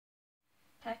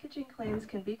packaging claims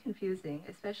can be confusing,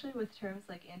 especially with terms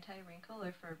like anti-wrinkle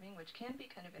or firming, which can be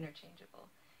kind of interchangeable.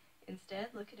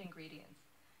 Instead, look at ingredients.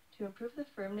 To improve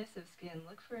the firmness of skin,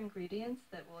 look for ingredients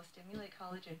that will stimulate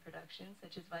collagen production,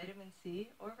 such as vitamin C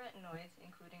or retinoids,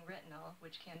 including retinol,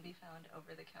 which can be found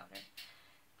over the counter.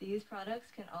 These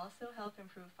products can also help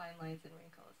improve fine lines and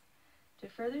wrinkles. To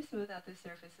further smooth out the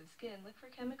surface of skin, look for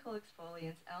chemical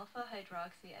exfoliants, alpha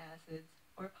hydroxy acids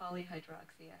or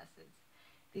polyhydroxy acids.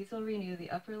 These will renew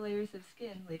the upper layers of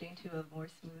skin, leading to a more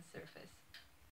smooth surface.